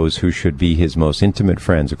for those who should be his most intimate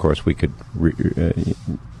friends. Of course, we could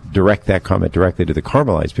direct that comment directly to the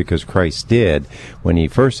Carmelites, because Christ did when he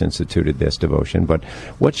first instituted this devotion. But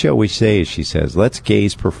what shall we say, she says, let's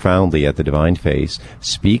gaze profoundly at the divine face,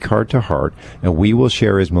 speak heart to heart, and we will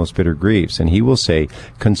share his most bitter griefs. And he will say,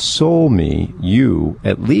 console me, you,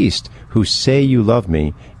 at least, who say you love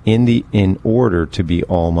me, in order to be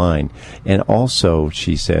all mine. And also,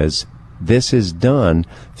 she says, this is done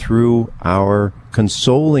through our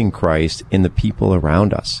consoling Christ in the people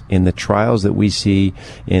around us, in the trials that we see,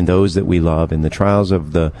 in those that we love, in the trials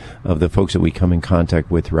of the folks that we come in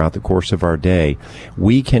contact with throughout the course of our day.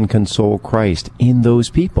 We can console Christ in those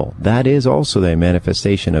people. That is also the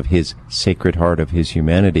manifestation of his Sacred Heart, of his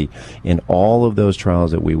humanity, in all of those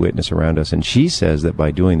trials that we witness around us. And she says that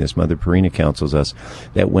by doing this, Mother Perina counsels us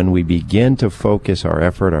that when we begin to focus our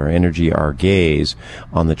effort, our energy, our gaze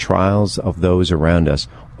on the trials of those around us,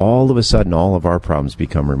 all of a sudden, all of our problems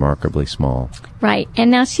become remarkably small. Right. And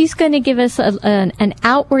now she's going to give us an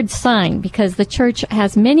outward sign, because the church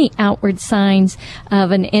has many outward signs of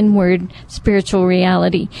an inward spiritual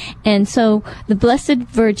reality. And so the Blessed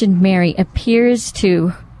Virgin Mary appears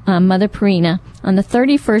to Mother Perina on the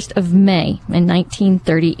 31st of May in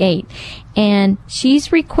 1938. And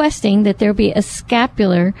she's requesting that there be a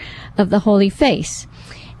scapular of the Holy Face.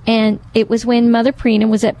 And it was when Mother Perina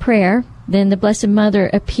was at prayer. Then the Blessed Mother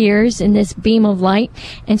appears in this beam of light,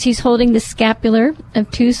 and she's holding the scapular of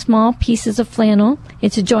two small pieces of flannel.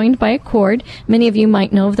 It's joined by a cord. Many of you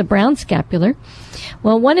might know of the brown scapular.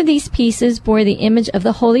 Well, one of these pieces bore the image of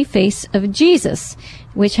the Holy Face of Jesus,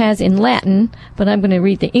 which has in Latin, but I'm going to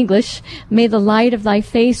read the English, "May the light of thy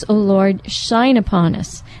face, O Lord, shine upon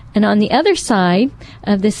us." And on the other side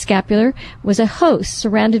of this scapular was a host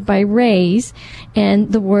surrounded by rays,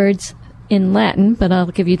 and the words in Latin, but I'll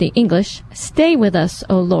give you the English, "Stay with us,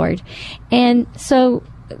 O Lord." And so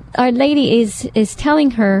Our Lady is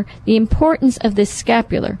telling her the importance of this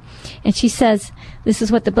scapular. And she says, this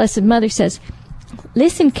is what the Blessed Mother says,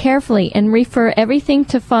 "Listen carefully and refer everything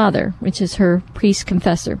to Father," which is her priest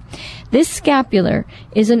confessor. "This scapular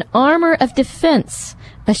is an armor of defense,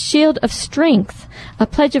 a shield of strength, a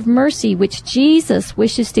pledge of mercy which Jesus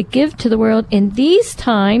wishes to give to the world in these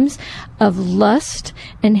times of lust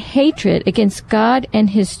and hatred against God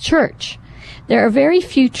and his church. There are very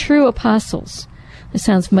few true apostles." This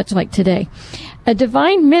sounds much like today. "A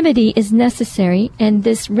divine remedy is necessary, and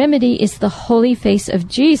this remedy is the holy face of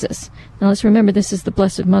Jesus." Now let's remember, this is the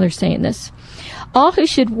Blessed Mother saying this. "All who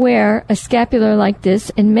should wear a scapular like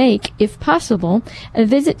this and make, if possible, a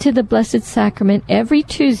visit to the Blessed Sacrament every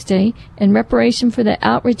Tuesday in reparation for the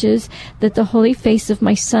outrages that the holy face of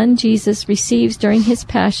my Son Jesus receives during his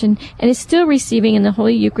Passion and is still receiving in the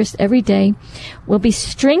Holy Eucharist every day, will be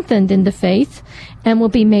strengthened in the faith and will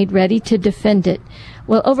be made ready to defend it,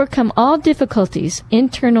 will overcome all difficulties,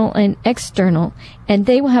 internal and external, and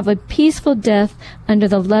they will have a peaceful death under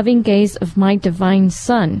the loving gaze of my divine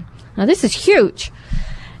Son." Now, this is huge.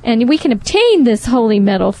 And we can obtain this holy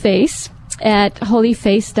metal face at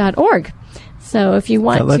holyface.org. So if you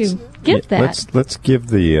want to get that. Let's give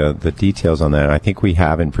the details on that. I think we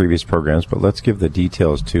have in previous programs, but let's give the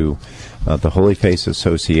details to the Holy Face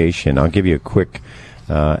Association. I'll give you a quick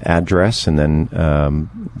address, and then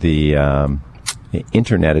the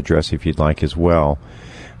internet address if you'd like as well.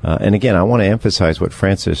 And again, I want to emphasize what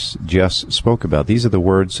Francis just spoke about. These are the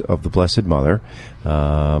words of the Blessed Mother,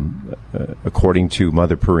 according to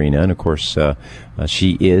Mother Perina. And of course,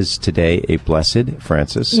 she is today a blessed,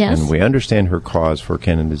 Francis. Yes. And we understand her cause for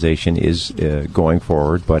canonization is going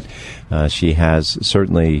forward, but she has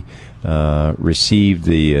certainly received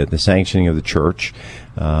the sanctioning of the Church.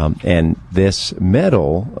 And this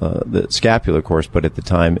medal, the scapula, of course, but at the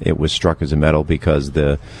time it was struck as a medal because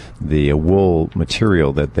the wool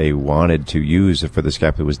material that they wanted to use for the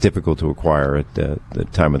scapula was difficult to acquire at the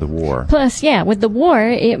time of the war. Plus, yeah, with the war,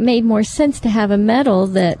 it made more sense to have a medal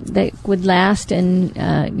that would last and,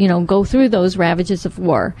 go through those ravages of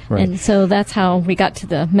war. Right. And so that's how we got to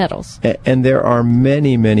the medals. And there are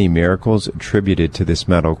many, many miracles attributed to this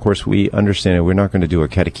medal. Of course, we understand it. We're not going to do a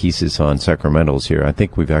catechesis on sacramentals here. I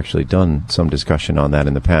think we've actually done some discussion on that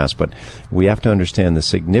in the past, but we have to understand the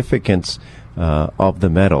significance of the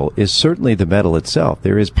metal is certainly the metal itself.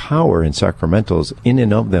 There is power in sacramentals in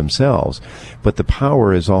and of themselves, but the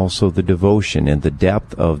power is also the devotion and the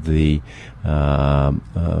depth of the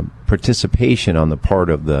participation on the part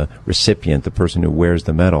of the recipient, the person who wears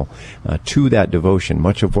the medal, to that devotion,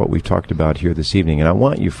 much of what we've talked about here this evening. And I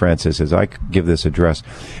want you, Francis, as I give this address,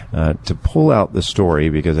 to pull out the story,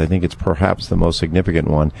 because I think it's perhaps the most significant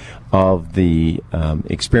one, of the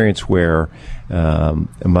experience where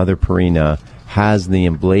Mother Perina has the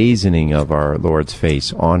emblazoning of our Lord's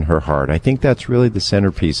face on her heart. I think that's really the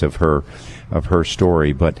centerpiece of her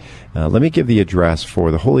story. But let me give the address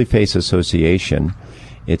for the Holy Face Association.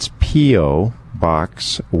 It's P.O.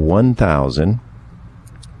 Box 1000,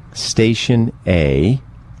 Station A,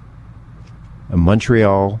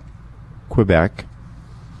 Montreal, Quebec,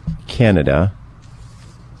 Canada,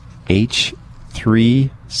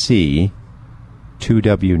 H3C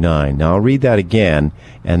 2W9. Now, I'll read that again,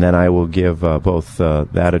 and then I will give both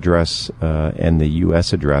that address and the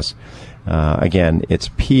U.S. address. Again,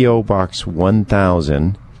 it's P.O. Box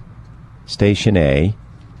 1000, Station A,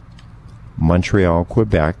 Montreal,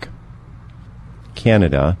 Quebec,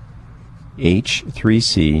 Canada,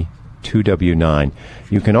 H3C 2W9.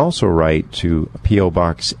 You can also write to P.O.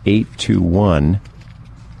 Box 821,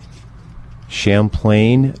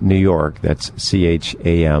 Champlain, New York. That's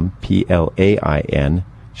Champlain,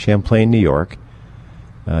 Champlain, New York,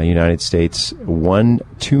 United States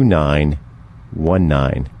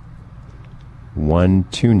 12919.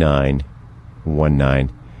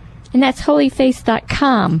 12919. And that's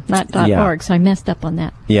holyface.com, not .org, so I messed up on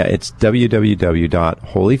that. Yeah, it's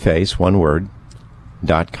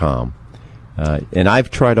www.holyface.com. And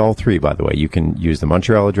I've tried all three, by the way. You can use the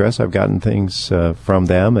Montreal address. I've gotten things from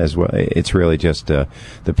them as well. It's really just the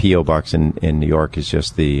P.O. box in New York is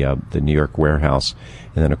just the New York warehouse.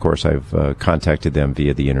 And then, of course, I've contacted them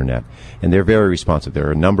via the Internet. And they're very responsive. There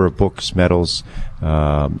are a number of books, medals,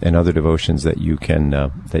 and other devotions that you can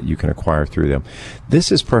acquire through them.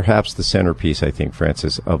 This is perhaps the centerpiece, I think,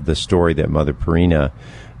 Francis, of the story that Mother Perina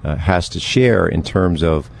has to share in terms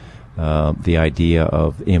of the idea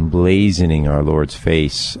of emblazoning our Lord's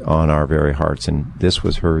face on our very hearts. And this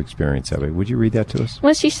was her experience of it. Would you read that to us?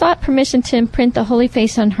 Well, she sought permission to imprint the Holy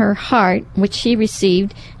Face on her heart, which she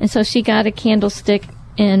received, and so she got a candlestick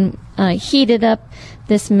and heated up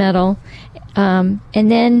this metal, and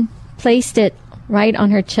then placed it right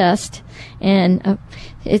on her chest. And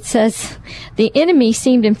it says, the enemy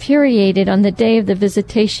seemed infuriated on the day of the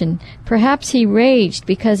visitation. Perhaps he raged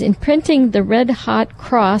because imprinting the red-hot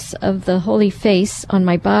cross of the Holy Face on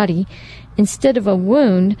my body, instead of a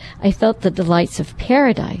wound, I felt the delights of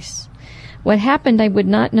paradise. What happened I would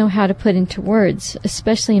not know how to put into words,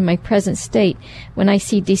 especially in my present state, when I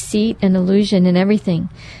see deceit and illusion in everything.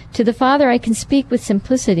 To the Father I can speak with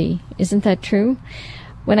simplicity. Isn't that true?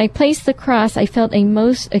 When I placed the cross, I felt a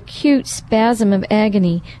most acute spasm of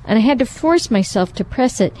agony, and I had to force myself to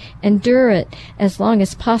press it, endure it as long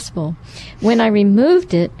as possible. When I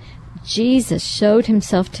removed it, Jesus showed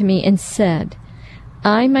himself to me and said,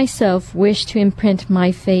 I myself wish to imprint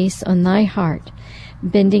my face on thy heart.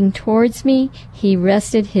 Bending towards me, he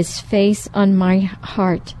rested his face on my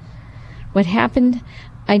heart. What happened,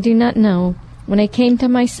 I do not know. When I came to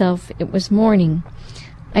myself, it was morning.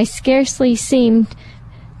 I scarcely seemed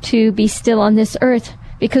to be still on this earth,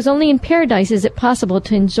 because only in paradise is it possible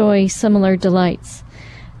to enjoy similar delights.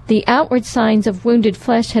 The outward signs of wounded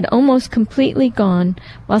flesh had almost completely gone,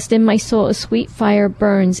 whilst in my soul a sweet fire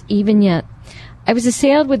burns even yet. I was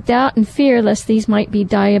assailed with doubt and fear lest these might be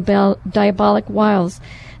diabolic wiles.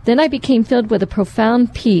 Then I became filled with a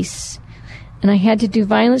profound peace, and I had to do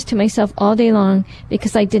violence to myself all day long,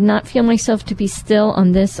 because I did not feel myself to be still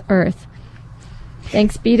on this earth.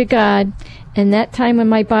 Thanks be to God. And that time when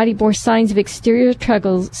my body bore signs of exterior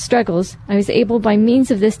struggles, I was able by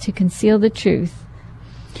means of this to conceal the truth.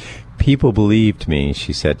 People believed me,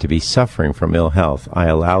 she said, to be suffering from ill health. I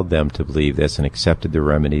allowed them to believe this and accepted the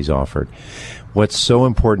remedies offered. What's so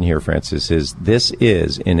important here, Francis, is this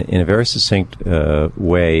is, in a very succinct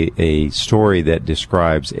way, a story that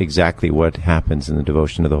describes exactly what happens in the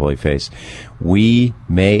devotion of the Holy Face. We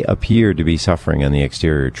may appear to be suffering on the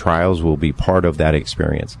exterior. Trials will be part of that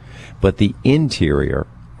experience. But the interior,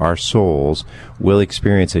 our souls, will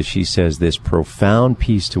experience, as she says, this profound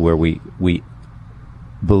peace to where we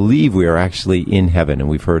believe we are actually in heaven. And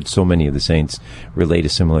we've heard so many of the saints relate a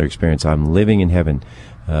similar experience. I'm living in heaven.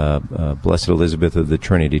 Blessed Elizabeth of the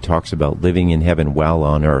Trinity talks about living in heaven while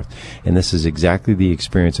on earth. And this is exactly the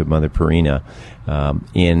experience of Mother Perina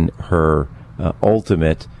in her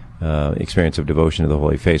ultimate experience of devotion to the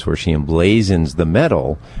Holy Face, where she emblazons the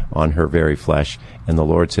metal on her very flesh, and the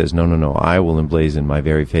Lord says, no, I will emblazon my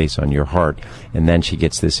very face on your heart. And then she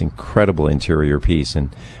gets this incredible interior peace.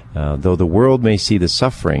 And though the world may see the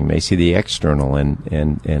suffering, may see the external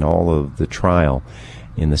and all of the trial,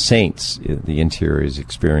 in the saints, the interior is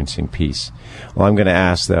experiencing peace. Well, I'm going to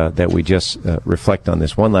ask that we just reflect on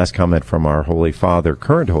this. One last comment from our Holy Father,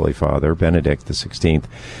 current Holy Father, Benedict XVI.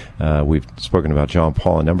 We've spoken about John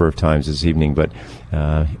Paul a number of times this evening, but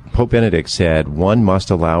Pope Benedict said, one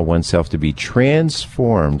must allow oneself to be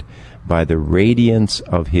transformed by the radiance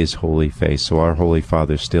of his holy face. So our Holy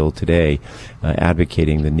Father still today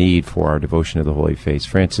advocating the need for our devotion to the Holy Face.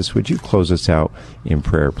 Francis, would you close us out in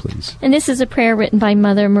prayer, please? And this is a prayer written by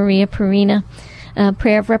Mother Maria Perina, a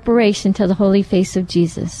prayer of reparation to the Holy Face of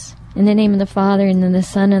Jesus. In the name of the Father, and of the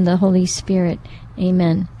Son, and the Holy Spirit.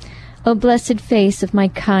 Amen. O blessed face of my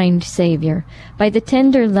kind Savior, by the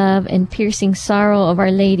tender love and piercing sorrow of Our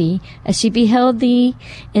Lady, as she beheld thee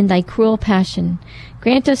in thy cruel passion,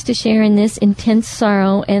 grant us to share in this intense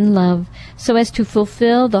sorrow and love, so as to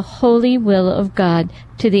fulfill the holy will of God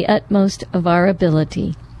to the utmost of our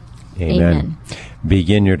ability. Amen.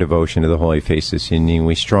 Begin your devotion to the Holy Face this evening.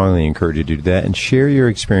 We strongly encourage you to do that and share your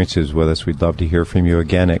experiences with us. We'd love to hear from you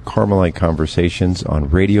again at Carmelite Conversations on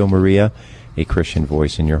Radio Maria, a Christian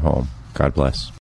voice in your home. God bless.